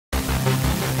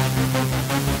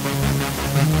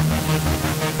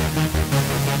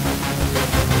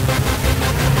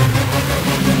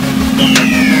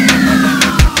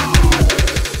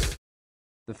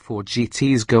The Ford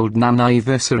GT's Golden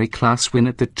Anniversary class win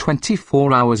at the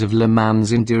 24 Hours of Le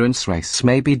Mans endurance race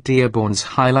may be Dearborn's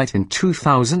highlight in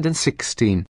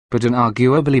 2016, but an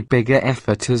arguably bigger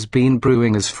effort has been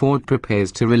brewing as Ford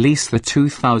prepares to release the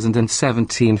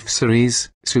 2017 F-Series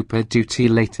Super Duty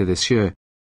later this year.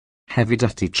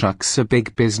 Heavy-duty trucks are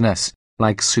big business,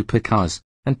 like supercars,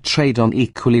 and trade on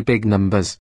equally big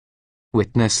numbers.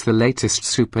 Witness the latest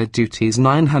Super Duty's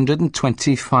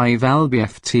 925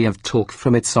 lb-ft of torque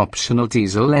from its optional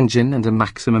diesel engine and a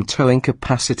maximum towing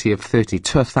capacity of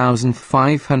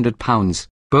 32,500 pounds,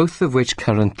 both of which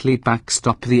currently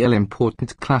backstop the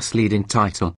all-important class-leading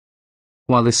title.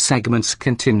 While the segment's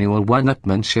continual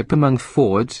one-upmanship among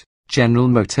Ford, General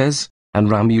Motors,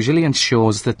 and Ram usually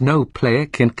ensures that no player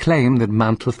can claim that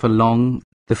mantle for long,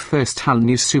 the first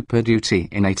all-new Super Duty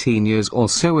in 18 years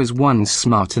also is one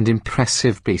smart and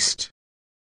impressive beast.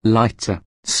 Lighter,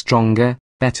 stronger,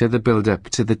 better. The build-up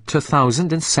to the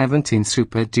 2017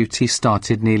 Super Duty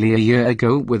started nearly a year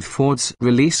ago with Ford's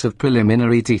release of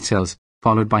preliminary details,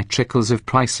 followed by trickles of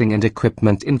pricing and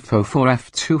equipment info for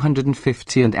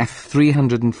F250 and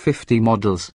F350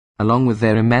 models, along with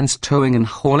their immense towing and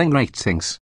hauling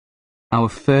ratings. Our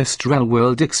first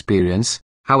real-world experience,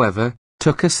 however,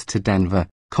 took us to Denver,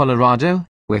 Colorado,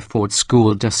 where Ford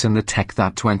schooled us in the tech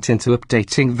that went into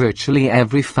updating virtually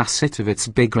every facet of its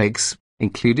big rigs,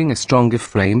 including a stronger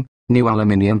frame, new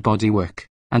aluminium bodywork,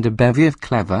 and a bevy of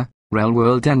clever,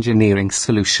 real-world engineering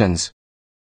solutions.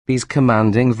 These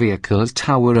commanding vehicles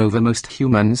tower over most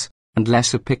humans, and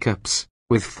lesser pickups,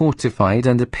 with fortified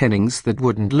underpinnings that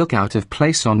wouldn't look out of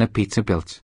place on a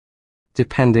Peterbilt.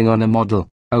 Depending on a model,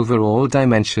 overall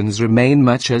dimensions remain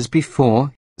much as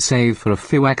before, save for a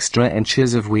few extra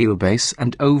inches of wheelbase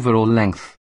and overall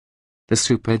length. The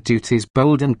Super Duty's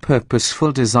bold and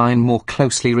purposeful design more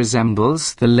closely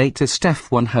resembles the latest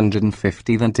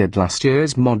F150 than did last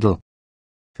year's model.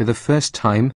 For the first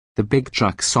time, the big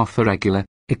trucks offer regular,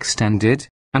 extended,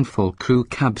 and full crew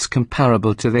cabs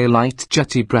comparable to their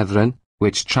light-duty brethren,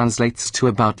 which translates to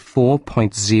about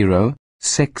 4.0,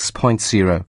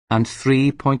 6.0, and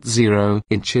 3.0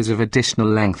 inches of additional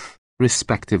length,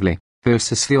 respectively,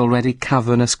 versus the already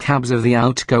cavernous cabs of the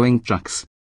outgoing trucks.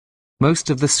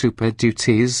 Most of the Super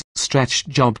Duty's stretched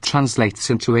job translates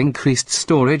into increased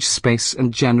storage space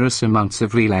and generous amounts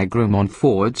of legroom on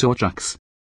Fords or trucks.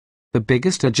 The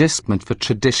biggest adjustment for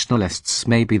traditionalists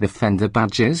may be the fender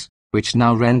badges, which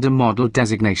now render model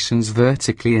designations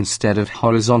vertically instead of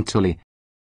horizontally.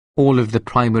 All of the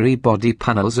primary body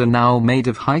panels are now made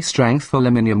of high-strength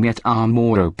aluminum, yet are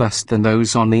more robust than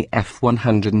those on the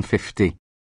F150.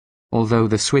 Although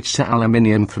the switch to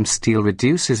aluminium from steel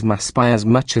reduces mass by as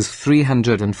much as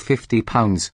 350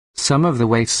 pounds, some of the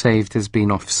weight saved has been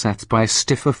offset by a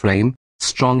stiffer frame,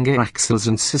 stronger axles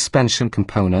and suspension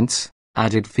components,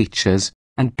 added features,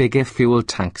 and bigger fuel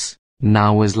tanks,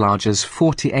 now as large as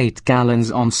 48 gallons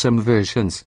on some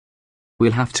versions.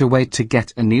 We'll have to wait to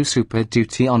get a new Super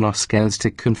Duty on our scales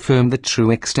to confirm the true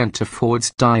extent of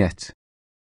Ford's diet.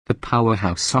 The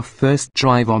powerhouse off first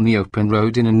drive on the open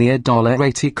road in a near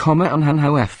 $80,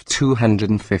 Anhanho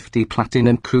F250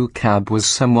 Platinum Crew Cab was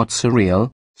somewhat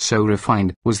surreal, so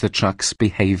refined was the truck's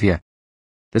behavior.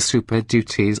 The Super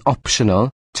Duty's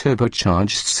optional,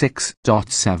 turbocharged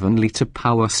 6.7-litre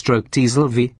Power-stroke diesel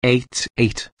V8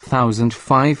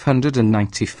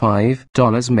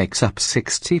 $8,595 makes up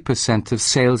 60% of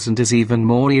sales and is even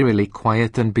more eerily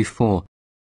quiet than before.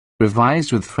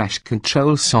 Revised with fresh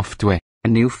control software, a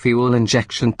new fuel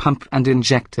injection pump and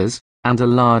injectors, and a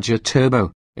larger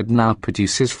turbo, it now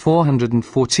produces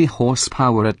 440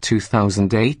 horsepower at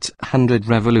 2,800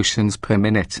 revolutions per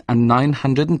minute and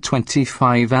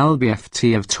 925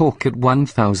 lb-ft of torque at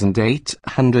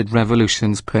 1,800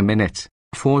 revolutions per minute.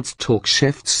 Ford's torque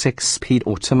shift 6-speed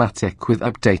automatic with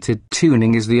updated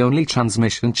tuning is the only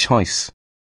transmission choice.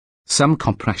 Some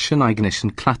compression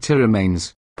ignition clatter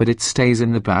remains, but it stays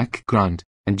in the background,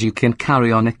 and you can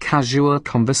carry on a casual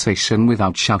conversation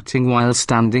without shouting while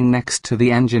standing next to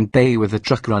the engine bay with the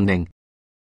truck running.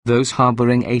 Those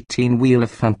harboring 18-wheeler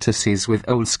fantasies with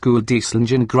old-school diesel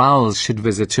engine growls should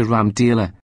visit a Ram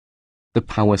dealer. The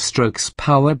Power-stroke's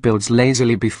power builds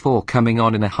lazily before coming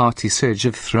on in a hearty surge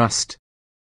of thrust.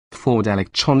 Ford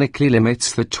electronically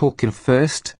limits the torque in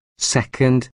first,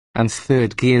 second, and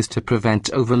third gears to prevent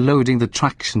overloading the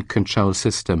traction control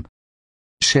system.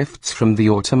 Shifts from the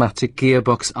automatic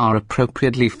gearbox are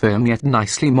appropriately firm yet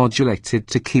nicely modulated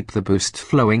to keep the boost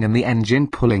flowing and the engine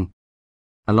pulling.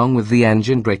 Along with the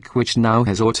engine brake, which now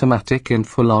has automatic and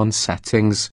full-on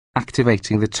settings,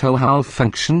 activating the tow haul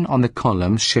function on the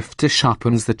column shifter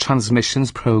sharpens the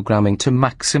transmission's programming to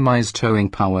maximize towing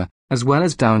power, as well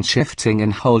as downshifting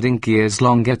and holding gears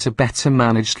longer to better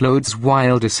manage loads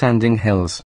while descending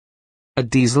hills. A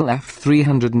diesel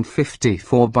F350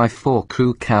 4x4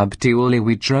 crew cab dually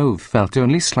we drove felt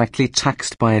only slightly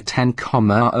taxed by a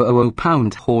 10,000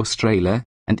 pound horse trailer,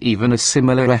 and even a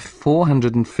similar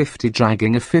F450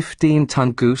 dragging a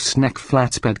 15-ton gooseneck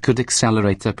flatbed could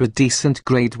accelerate up a decent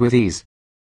grade with ease.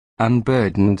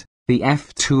 Unburdened, the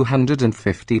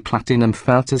F250 Platinum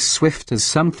felt as swift as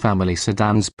some family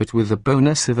sedans, but with the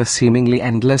bonus of a seemingly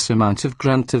endless amount of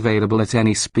grunt available at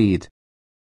any speed.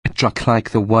 A truck like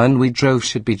the one we drove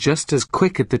should be just as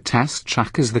quick at the test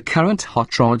track as the current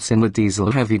hot rods in the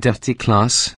diesel heavy-duty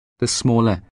class. The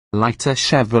smaller, lighter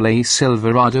Chevrolet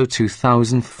Silverado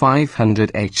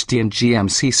 2500 HD and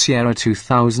GMC Sierra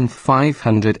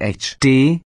 2500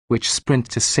 HD, which sprint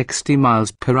to 60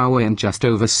 miles per hour in just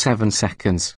over 7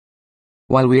 seconds.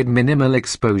 While we had minimal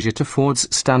exposure to Ford's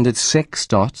standard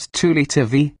 6.2-litre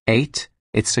V8,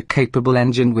 it's a capable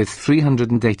engine with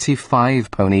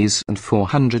 385 ponies and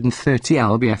 430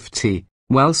 lb-ft,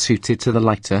 well suited to the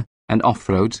lighter, and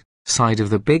off-road, side of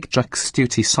the big truck's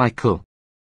duty cycle.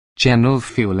 General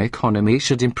fuel economy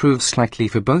should improve slightly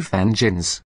for both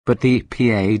engines, but the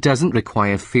EPA doesn't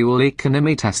require fuel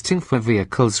economy testing for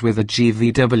vehicles with a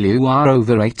GVWR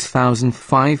over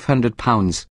 8,500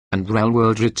 pounds. And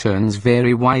real-world returns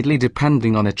vary widely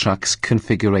depending on a truck's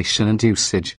configuration and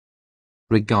usage.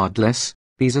 Regardless,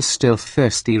 these are still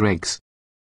thirsty rigs.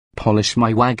 Polish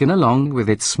my wagon along with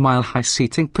its mile-high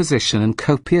seating position and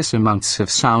copious amounts of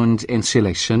sound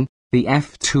insulation. The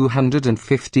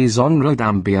F250's on-road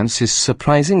ambience is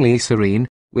surprisingly serene,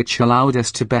 which allowed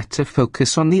us to better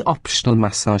focus on the optional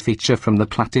massage feature from the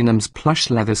Platinum's plush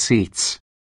leather seats.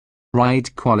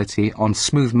 Ride quality on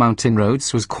smooth mountain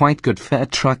roads was quite good for a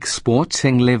truck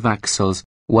sporting live axles,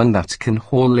 one that can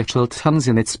haul little tons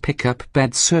in its pickup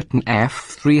bed. Certain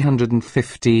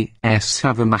F350s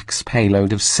have a max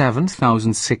payload of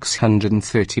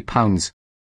 7,630 pounds.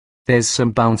 There's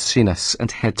some bounciness and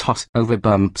head toss over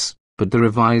bumps, but the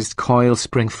revised coil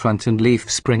spring front and leaf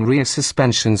spring rear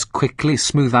suspensions quickly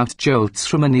smooth out jolts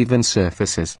from uneven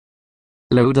surfaces.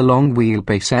 Load a long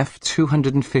wheelbase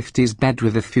F250's bed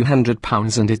with a few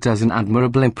 £100 and it does an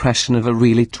admirable impression of a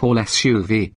really tall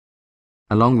SUV.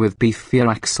 Along with beefier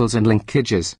axles and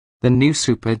linkages, the new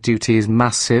Super Duty's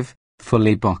massive,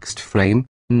 fully boxed frame,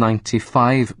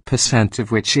 95%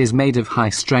 of which is made of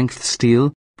high-strength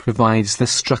steel, provides the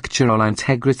structural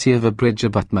integrity of a bridge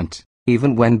abutment,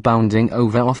 even when bounding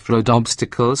over off-road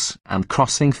obstacles and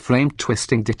crossing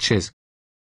frame-twisting ditches.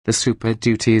 The Super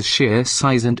Duty's sheer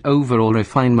size and overall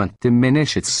refinement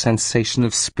diminish its sensation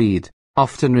of speed,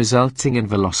 often resulting in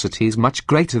velocities much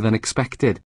greater than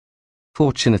expected.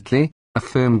 Fortunately, a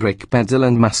firm brake pedal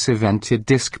and massive vented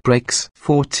disc brakes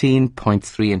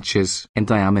 14.3 inches in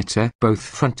diameter, both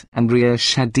front and rear,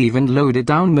 shed even loaded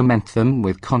down momentum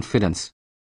with confidence.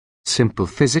 Simple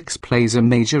physics plays a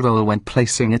major role when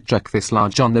placing a truck this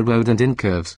large on the road and in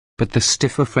curves, but the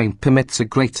stiffer frame permits a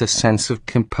greater sense of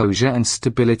composure and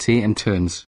stability in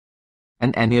turns.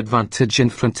 And any advantage in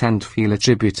front-end feel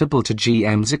attributable to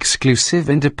GM's exclusive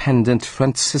independent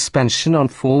front suspension on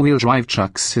four-wheel drive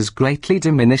trucks is greatly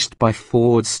diminished by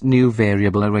Ford's new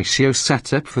variable ratio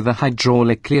setup for the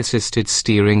hydraulically assisted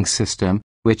steering system,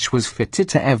 which was fitted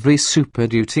to every Super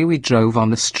Duty we drove on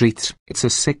the street. It's a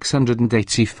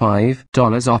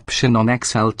 $685 option on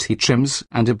XLT trims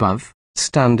and above,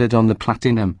 standard on the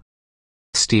Platinum.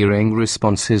 Steering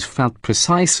responses felt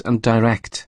precise and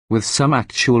direct, with some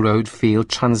actual road feel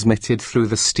transmitted through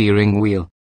the steering wheel.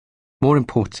 More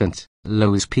important,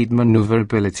 low-speed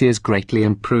maneuverability is greatly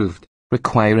improved,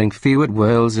 requiring fewer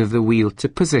whirls of the wheel to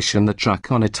position the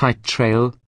truck on a tight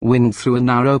trail, wind through a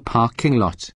narrow parking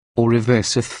lot, or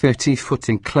reverse a 30-foot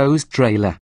enclosed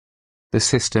trailer. The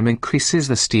system increases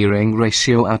the steering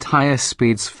ratio at higher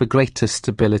speeds for greater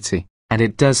stability, and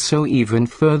it does so even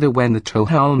further when the tow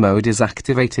haul mode is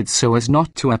activated so as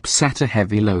not to upset a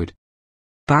heavy load.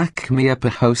 Back me up. A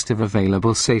host of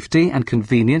available safety and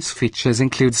convenience features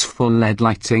includes full LED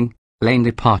lighting, lane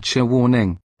departure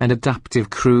warning, and adaptive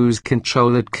cruise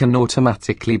control that can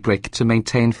automatically brake to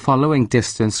maintain following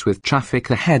distance with traffic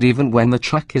ahead even when the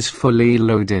truck is fully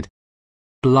loaded.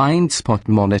 Blind spot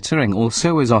monitoring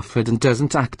also is offered and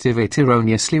doesn't activate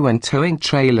erroneously when towing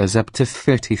trailers up to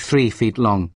 33 feet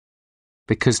long.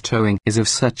 Because towing is of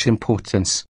such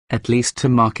importance, at least to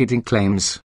marketing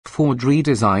claims, Ford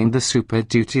redesigned the Super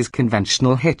Duty's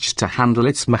conventional hitch to handle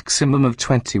its maximum of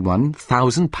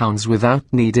 21,000 pounds without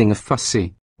needing a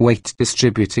fussy,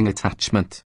 weight-distributing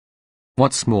attachment.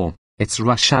 What's more, its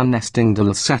Russian nesting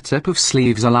dual setup of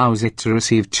sleeves allows it to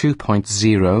receive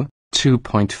 2.0,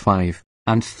 2.5,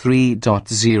 and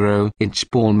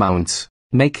 3.0-inch ball mounts,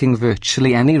 making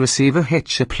virtually any receiver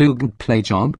hitch a plug-and-play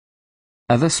job.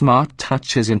 Other smart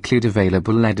touches include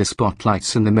available LED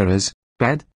spotlights in the mirrors,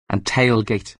 bed, and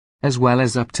tailgate, as well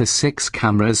as up to 6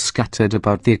 cameras scattered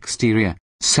about the exterior,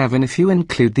 7 if you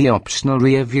include the optional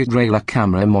rear-view trailer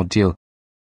camera module.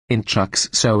 In trucks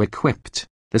so equipped,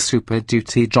 the Super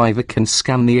Duty driver can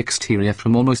scan the exterior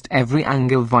from almost every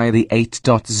angle via the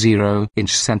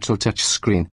 8.0-inch central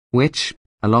touchscreen, which,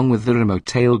 along with the remote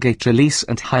tailgate release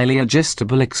and highly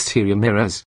adjustable exterior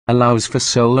mirrors, allows for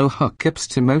solo hookups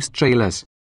to most trailers.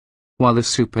 While the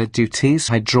Super Duty's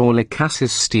hydraulic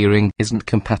assist steering isn't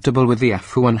compatible with the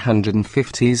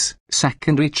F-150's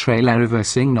secondary trailer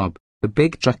reversing knob, the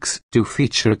big trucks do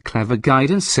feature a clever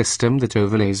guidance system that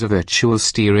overlays a virtual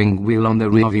steering wheel on the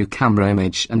rear-view camera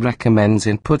image and recommends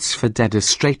inputs for dead or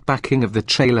straight backing of the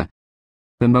trailer.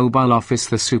 The mobile office.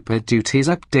 The Super Duty's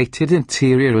updated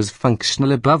interior is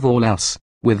functional above all else,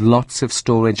 with lots of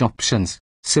storage options,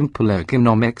 simple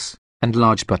ergonomics, and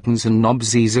large buttons and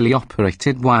knobs easily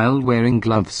operated while wearing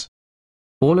gloves.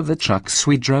 All of the trucks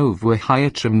we drove were higher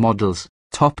trim models,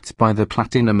 topped by the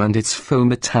Platinum and its faux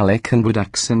metallic and wood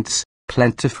accents,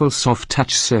 plentiful soft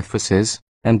touch surfaces,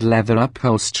 and leather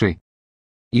upholstery.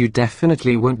 You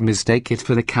definitely won't mistake it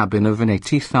for the cabin of an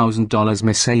 $80,000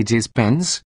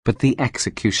 Mercedes-Benz, but the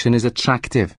execution is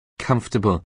attractive,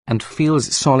 comfortable, and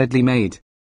feels solidly made.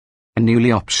 A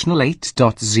newly optional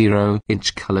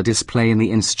 8.0-inch color display in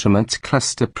the instrument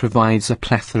cluster provides a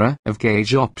plethora of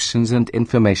gauge options and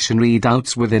information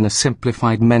readouts within a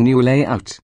simplified menu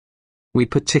layout. We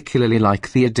particularly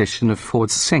like the addition of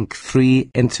Ford's Sync 3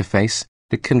 interface,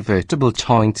 the convertible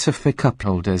joint-to-fit cup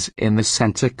holders in the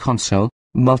center console,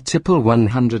 multiple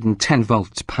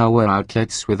 110-volt power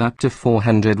outlets with up to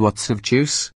 400 watts of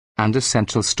juice, and a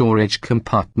central storage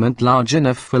compartment large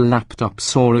enough for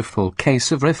laptops or a full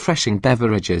case of refreshing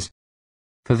beverages.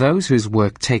 For those whose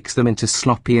work takes them into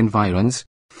sloppy environs,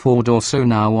 Ford also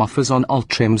now offers on all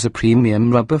trims a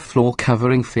premium rubber floor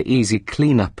covering for easy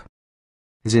cleanup.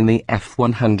 As in the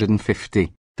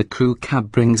F-150, the crew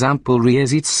cab brings ample rear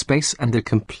seat space and a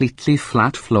completely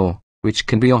flat floor, which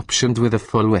can be optioned with a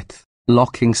full-width,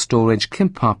 locking storage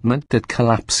compartment that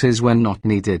collapses when not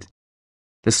needed.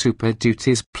 The Super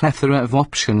Duty's plethora of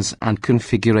options and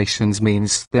configurations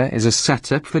means there is a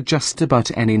setup for just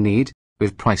about any need,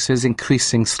 with prices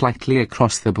increasing slightly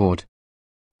across the board.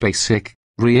 Basic,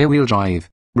 rear-wheel drive,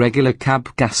 regular cab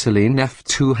gasoline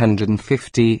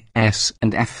F-250S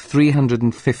and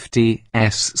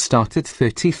F-350S start at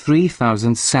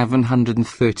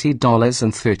 $33,730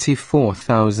 and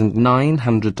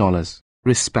 $34,900,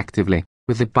 respectively,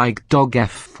 with the Big Dog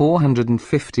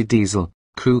F-450 diesel,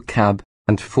 crew cab,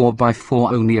 and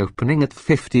 4x4 only opening at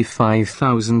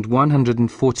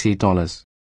 $55,140.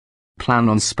 Plan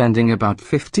on spending about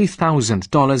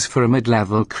 $50,000 for a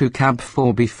mid-level crew cab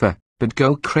 4x4. But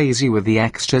go crazy with the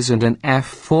extras and an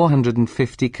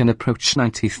F-450 can approach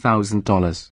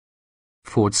 $90,000.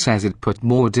 Ford says it put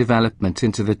more development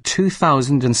into the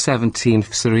 2017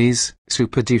 F-Series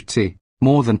Super Duty,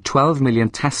 more than 12 million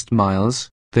test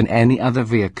miles, than any other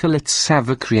vehicle it's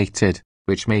ever created,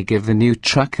 which may give the new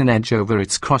truck an edge over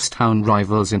its crosstown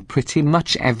rivals in pretty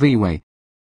much every way.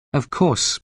 Of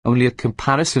course, only a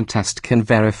comparison test can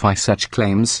verify such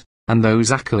claims, and those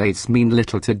accolades mean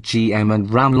little to GM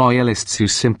and Ram loyalists who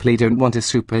simply don't want a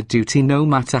Super Duty no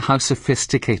matter how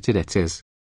sophisticated it is.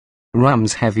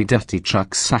 Ram's heavy-duty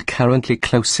trucks are currently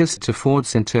closest to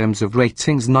Ford's in terms of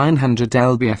ratings: 900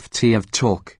 lb-ft of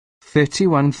torque,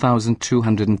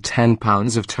 31,210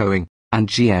 pounds of towing, and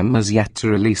GM has yet to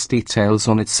release details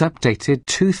on its updated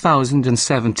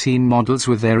 2017 models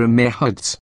with their rear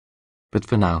hoods. But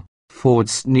for now,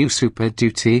 Ford's new Super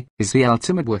Duty is the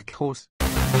ultimate workhorse.